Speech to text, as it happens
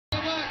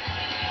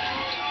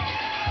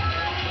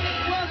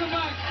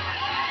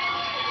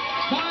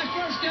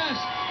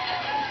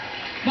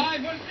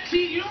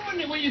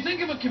you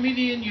think of a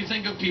comedian, you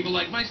think of people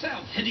like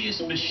myself.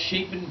 Hideous,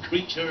 misshapen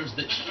creatures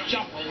that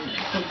shuffle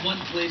from one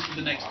place to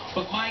the next.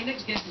 But my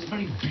next guest is a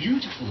very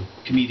beautiful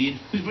comedian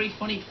who's very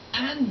funny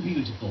and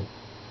beautiful.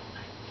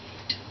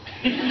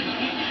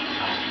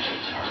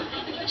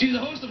 She's the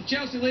host of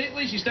Chelsea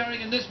Lately. She's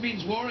starring in This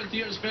Means War in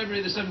theaters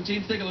February the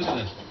 17th. Take a look at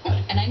this.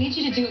 And I need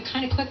you to do it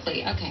kind of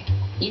quickly. Okay.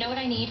 You know what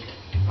I need?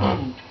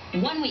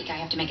 1 week I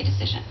have to make a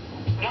decision.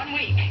 1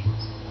 week.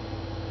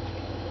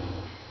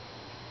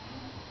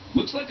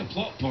 Looks like a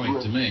plot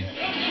point to me.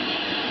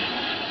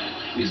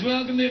 Please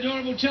welcome the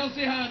adorable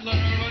Chelsea Handler,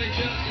 everybody.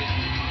 Chelsea.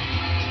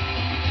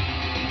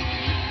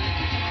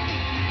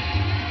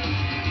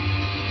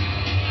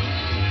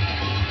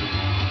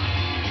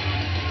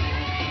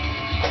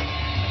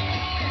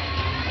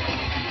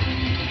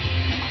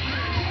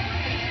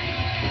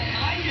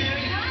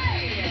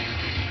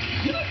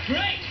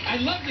 I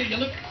love you. You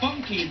look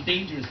funky and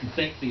dangerous and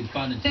sexy and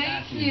fun and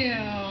sassy.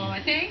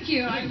 Thank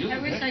you. I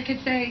wish I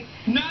could say...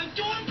 Now,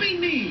 don't be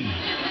mean.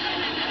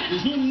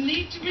 There's no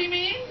need to be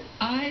mean.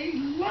 I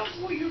love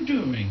what you're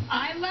doing.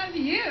 I love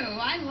you.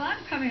 I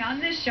love coming on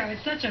this show.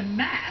 It's such a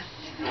mess.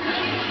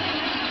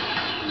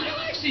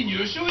 I've seen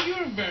your show.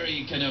 You're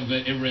very kind of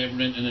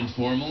irreverent and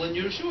informal in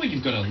your show.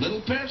 You've got a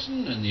little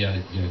person and you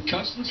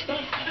cuss and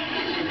stuff.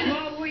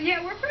 Well,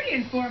 yeah, we're pretty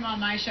informal on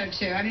my show,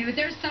 too. I mean, but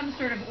there's some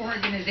sort of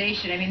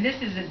organization. I mean, this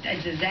is a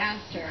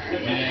disaster.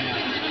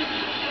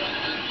 Yeah.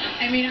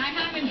 I mean, I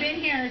haven't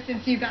been here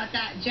since you got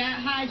that.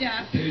 Hi,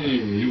 Jeff.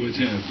 Hey, what's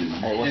happening?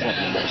 Hey, what's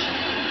happening?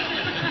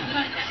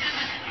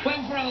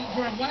 Well,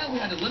 for a while we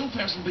had a little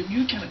person, but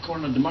you kind of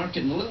cornered the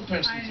market in the little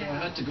person, so I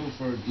had to go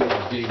for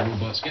gay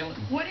robot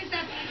skeleton. What is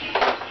that?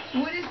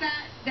 What is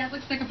that? That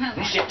looks like a pile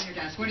of shit on your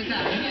desk. What is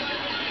that?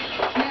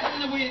 Yeah,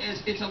 in a way,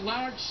 it's a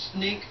large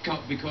snake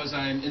cup because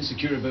I'm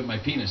insecure about my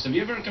penis. Have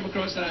you ever come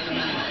across that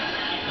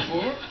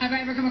before? Have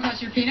I ever come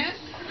across your penis?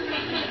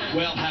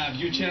 Well, have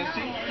you,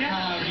 Chelsea? No.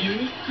 Have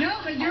you?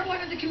 No, but you're one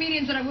of the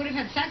comedians that I would have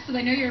had sex with.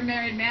 I know you're a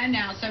married man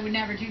now, so I would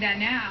never do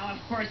that now. Of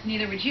course,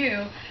 neither would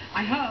you,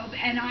 I hope. But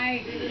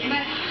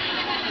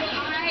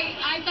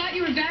I thought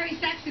you were very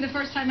sexy the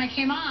first time I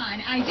came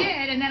on. I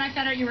did, and then I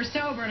found out you were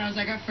sober, and I was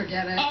like, oh,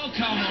 forget it. Oh,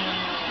 come on.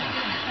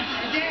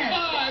 I did.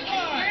 Why?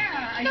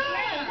 I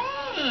swear. Why?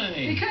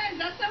 Because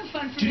that's no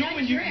fun for Do you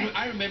me. know when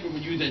I remember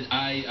when you did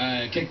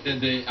I kicked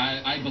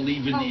I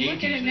believe in the 80s. Oh,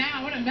 look at it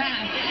now. What a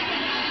mess.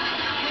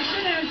 I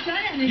shouldn't have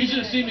said anything. You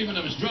should have seen me when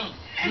I was drunk.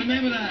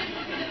 Remember that?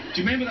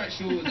 Do you remember that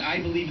show,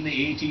 I Believe in the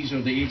 80s,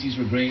 or the 80s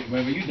were great,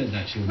 wherever you did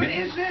that show? What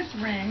is this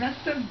ring? That's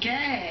so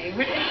gay.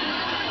 Why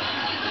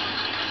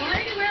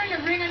are you wearing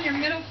a ring on your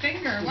middle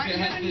finger? Why do you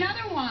have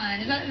another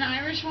one? Is that an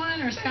Irish one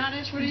or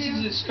Scottish? What are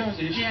you? It's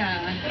Scottish.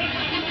 Yeah.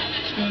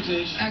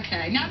 Scottish.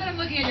 Okay. Now that I'm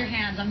looking at your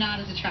hands, I'm not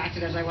as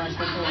attracted as I was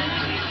before.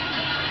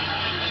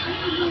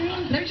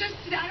 They're just,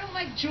 I don't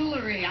like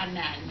jewelry on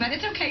men. But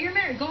it's okay. You're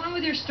married. Go on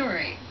with your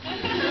story.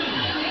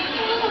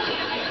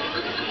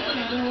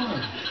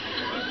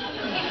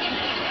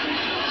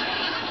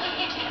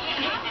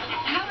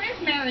 How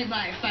is married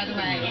life, by the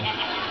way?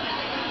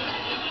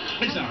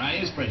 It's all right.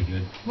 It's pretty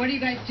good. What do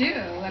you guys do?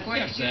 Like, what? We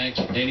have sex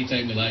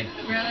anytime we like.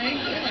 Really?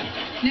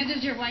 Now,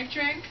 does your wife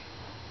drink?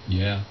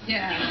 Yeah.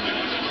 Yeah.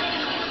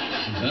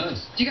 She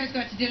does. Do you guys go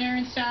out to dinner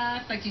and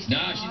stuff? Like, do you stay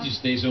No, home? she just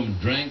stays home and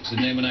drinks, and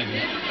then when I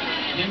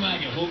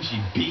get home, she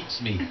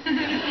beats me.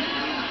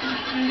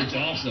 It's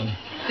awesome.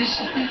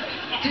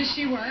 Does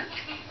she work?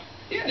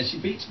 Yeah, she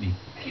beats me.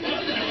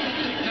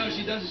 No,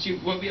 she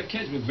doesn't. Well, we have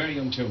kids with very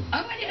young children.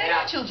 Oh, I didn't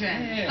know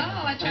children. Yeah.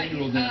 Oh, I thought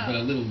 10-year-old now, but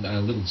a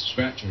little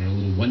scratcher, a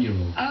little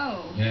 1-year-old.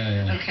 Oh.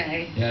 Yeah.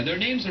 Okay. Yeah, their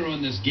names are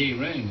on this gay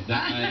ring.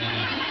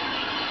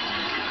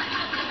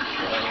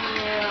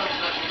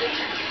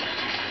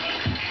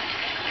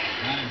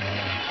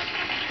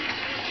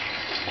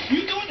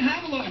 You don't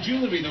have a lot of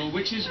jewelry, though,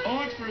 which is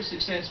odd for a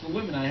successful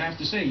woman, I have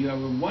to say. You have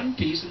a one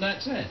piece, and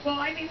that's it. Well,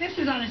 I mean, this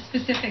is on a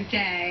specific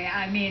day.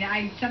 I mean,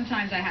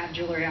 sometimes I have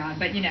jewelry on,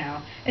 but, you know,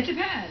 it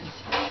depends.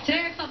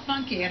 Today I felt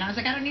funky, and I was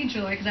like, I don't need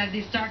jewelry because I have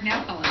these dark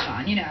nail polish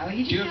on, you know. Do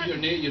you have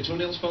your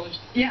toenails polished?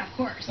 Yeah, of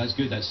course. That's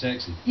good. That's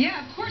sexy.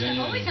 Yeah, of course. I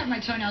always have my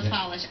toenails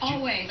polished.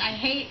 Always. I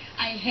hate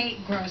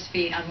gross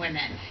feet on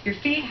women. Your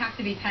feet have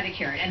to be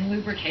pedicured and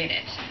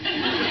lubricated.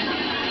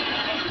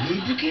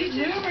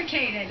 Lubricated?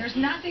 Lubricated. There's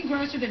nothing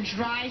grosser than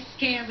dry,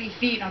 scaly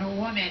feet on a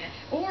woman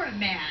or a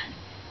man.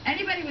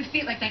 Anybody with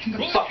feet like that can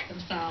go fuck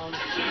themselves.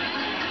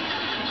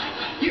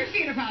 Your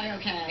feet are probably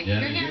okay.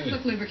 Yeah, your hands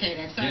look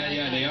lubricated. So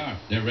yeah, they are.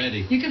 They're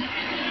ready. You can...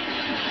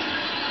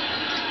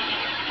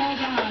 Hold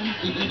on.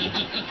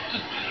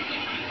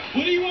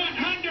 What do you want?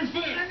 Hand or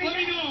foot? Let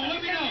me know.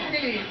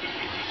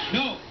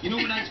 No, you know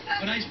when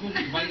I spoke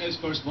at the White House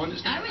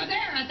correspondence? I was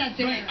there at that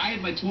dinner. Right, I had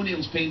my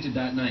toenails painted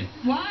that night.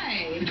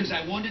 Why? Because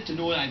I wanted to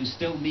know I was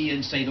still me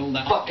inside all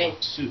that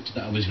fucking suit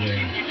that I was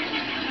wearing.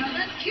 Oh,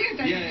 that's cute.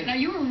 Yeah. Now,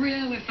 you were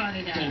really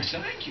funny there. Oh,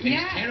 thank you.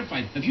 Yeah. It's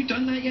terrifying. Have you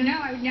done that yet?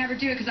 No, I would never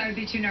do it because I would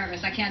be too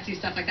nervous. I can't do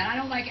stuff like that. I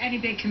don't like any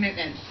big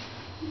commitments.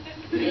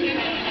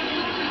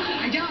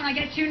 I don't. I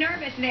get too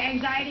nervous. The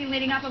anxiety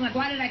leading up. I'm like,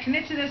 why did I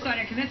commit to this? Why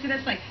did I commit to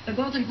this? Like the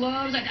Golden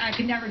Globes, I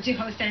could never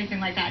host anything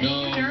like that.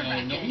 No, It's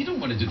nerve-wracking. no. You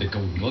don't want to do the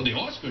Golden Globe. The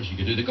Oscars you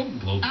could do. The Golden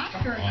Globes.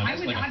 Oscars. Come on, I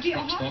that's would like not be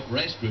a a truck stop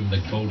restroom, the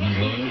Golden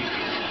Globes.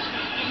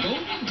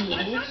 Golden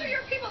Globes? Those are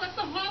your people. That's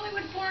the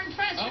Hollywood Foreign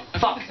Press. Oh,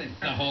 fuck.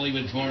 The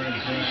Hollywood Foreign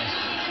Press.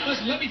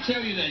 Listen, let me tell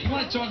you that. You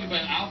want to talk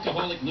about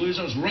alcoholic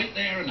losers right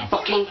there in the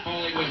Fucking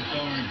Hollywood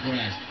Foreign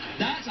Press.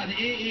 That's an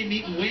AA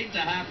meeting waiting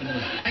to happen.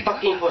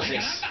 fucking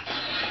pussies.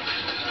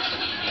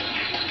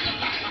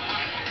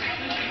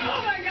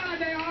 Oh my God,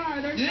 they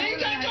are. They're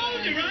I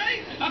told you,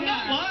 right? I'm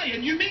not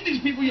lying. You meet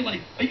these people, you're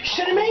like, are you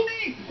Shitting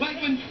me? Like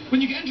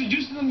when you get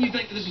introduced to them, you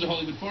think this is a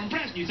Hollywood Foreign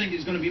Press, and you think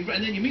it's going to be,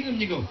 and then you meet them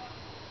and you go,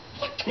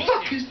 what the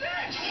fuck is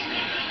this?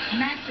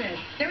 Messes.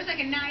 There was like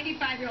a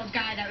 95-year-old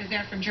guy that was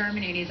there from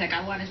Germany, and he's like,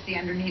 I want to see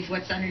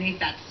what's underneath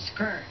that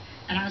skirt.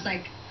 And I was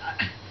like,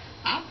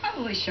 I'll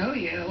probably show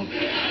you.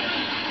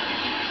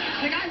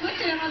 The guy looked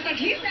at him, I was like,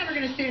 he's never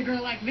going to see a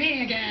girl like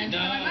me again. No.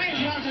 So I might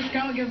as well just go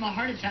and give him a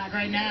heart attack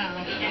right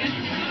now.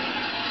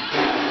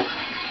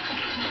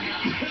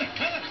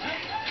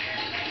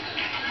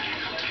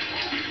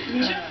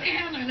 Just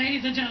Hammer,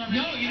 ladies and gentlemen.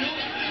 No, you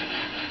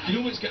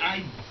know what's good?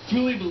 I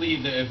truly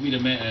believe that if we'd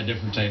have met at a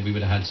different time, we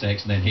would have had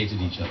sex and then hated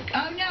each other.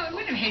 Oh, no, we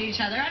wouldn't have hated each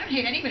other. I don't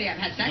hate anybody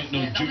I've had sex No,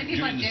 with. The only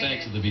people during I've the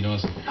sex dated. would have been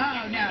awesome.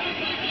 Oh, no.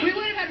 We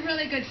would have had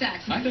really good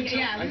sex. I think so.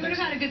 Yeah, we would have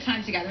had a good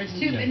time together. It's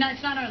Yeah.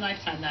 it's not our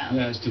lifetime, though.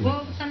 Yeah, it's too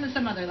Well, late.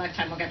 some other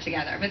lifetime we'll get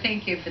together. But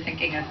thank you for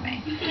thinking of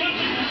me.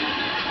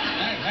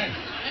 Hey,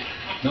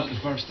 not the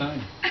first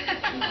time.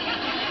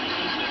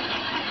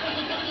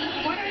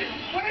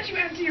 Why don't you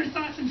empty your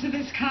thoughts into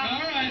this cup?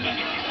 All right.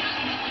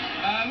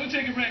 We'll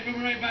take a break. We'll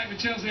be right back with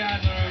Chelsea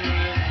Adler over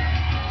here.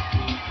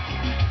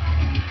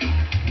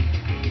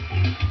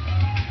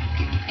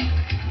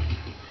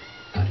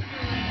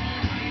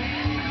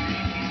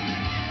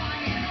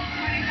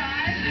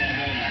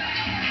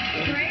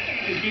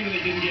 People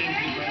that didn't get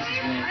into the press as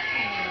well.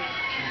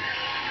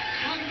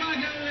 Welcome back,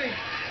 everybody.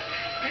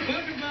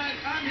 Welcome back.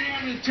 I'm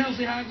here with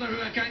Chelsea Hadler, who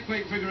I can't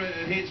quite figure out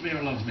if hates me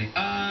or loves me.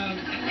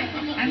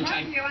 I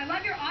love you. I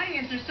love your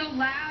audience. They're so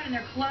loud and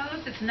they're close.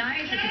 It's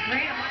nice. It's a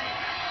great audience.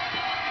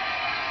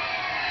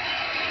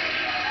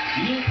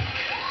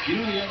 You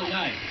know the other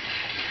night.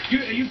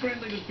 Are you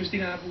friendly with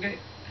Christina Applegate?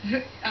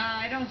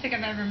 I don't think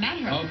I've ever met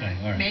her. Okay,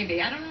 all right.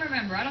 Maybe. I don't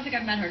remember. I don't think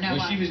I've met her. No.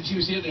 Well, she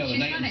was here the other She's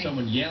night funny. and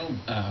someone yelled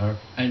at her,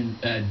 and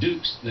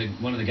Dukes,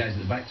 one of the guys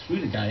at the back,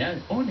 threw the guy out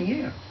on the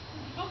air.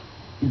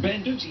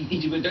 Ben Dukes,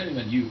 he went down and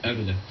went, you out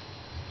of the...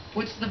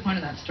 What's the point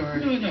of that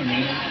story? No.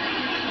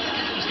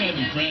 Just kind of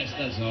impressed,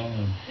 that's all.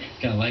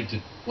 Kind of liked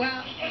it.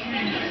 Well,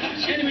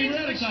 Anyway,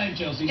 we're out of time,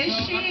 Chelsea. Is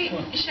so she,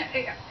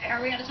 are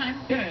we out of time?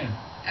 Yeah.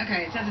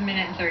 Okay, it says 1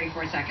 minute and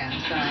 34 seconds.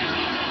 So. Wait.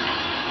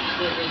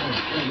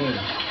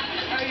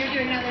 Oh, you're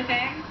doing another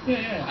thing?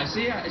 Yeah, I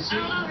see.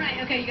 Oh, all right.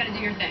 Okay, you got to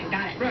do your thing.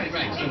 Got it. Right.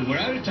 So we're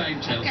out of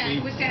time,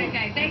 Chelsea. Okay,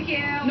 okay. Thank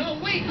you. No,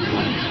 wait.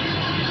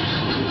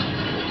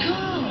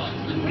 God.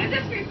 Wouldn't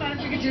this be fun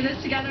if we could do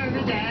this together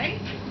every day?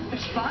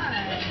 It's fun.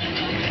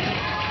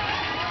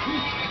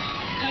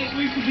 Like,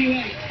 we could be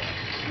like...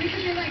 We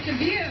could be like The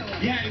View.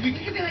 Yeah, We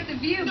could be like The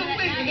View. No, but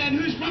wait, but then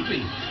who's Whoopi?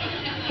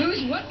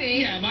 Who's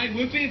Whoopi? Yeah, am I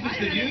Whoopi if I it's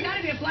don't The know. View? There's got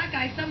to be a black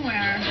guy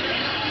somewhere.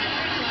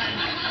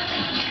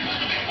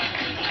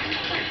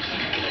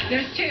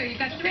 There's 2.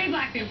 You've got 3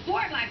 black people,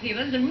 4 black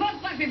people. This is the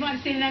most black people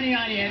I've seen in any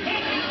audience.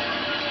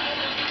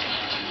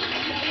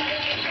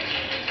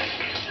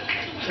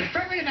 It's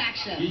affirmative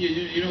action.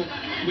 You know,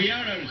 we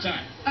are out of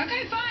time.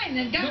 Okay, fine,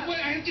 then go. But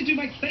wait, I have to do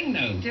my thing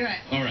now. Do it.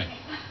 All right.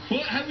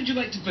 Well, how would you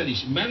like to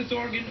finish? Mouth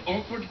organ,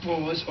 awkward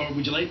pause, or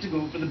would you like to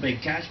go for the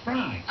big cash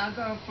prize? I'll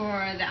go for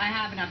the, I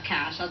have enough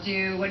cash. I'll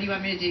do, what do you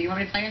want me to do? You want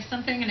me to play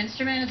something, an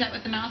instrument? Is that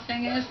what the mouth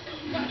thing is?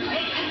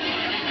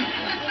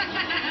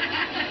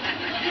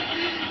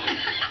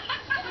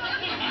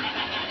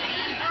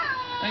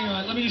 Hang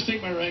on, let me just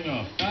take my ring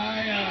off.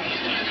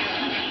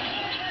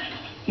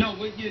 No,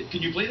 wait, can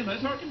you play the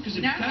mouth organ?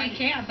 No, I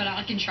can't, but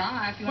I can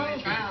try. If you want me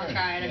to try, I'll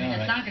try it. I mean,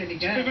 it's not going to be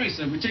good. It's very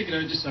simple. Take it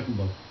out, just suck and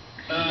blow.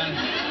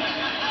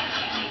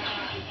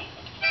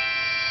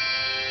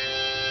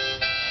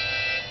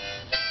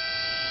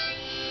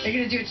 Are you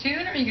going to do a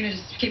tune, or are you going to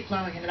just keep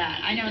flowing into that?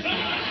 I know it's not.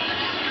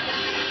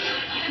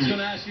 I was going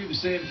to ask you the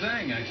same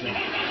thing, actually.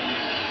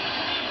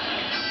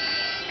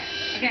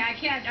 Okay, I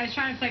can't. I was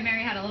trying to play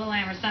Mary Had a Little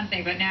Lamb or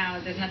something, but now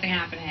there's nothing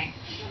happening.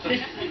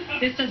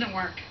 This doesn't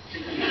work.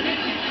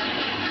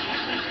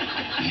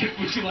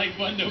 Would you like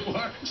one that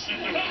works?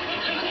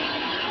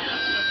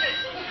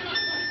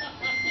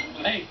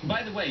 Hey,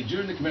 by the way,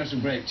 during the commercial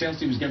break,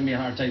 Chelsea was giving me a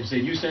hard time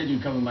saying, you said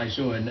you'd come on my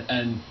show, and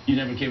you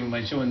never came on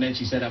my show, and then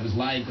she said I was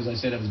lying because I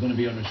said I was going to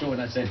be on the show,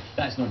 and I said,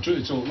 that's not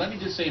true. So let me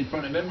just say in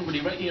front of everybody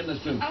right here in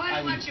this room. Oh, I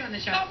don't want you on the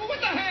show. Oh, but what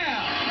the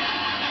hell?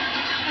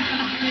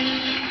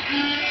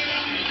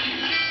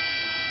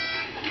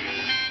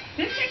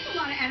 This takes a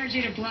lot of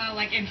energy to blow,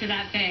 like, into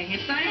that thing.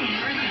 It's not even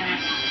worth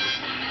it.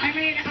 I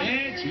mean...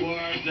 It's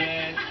worth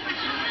it.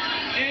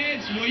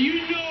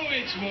 You know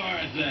it's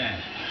worth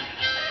it.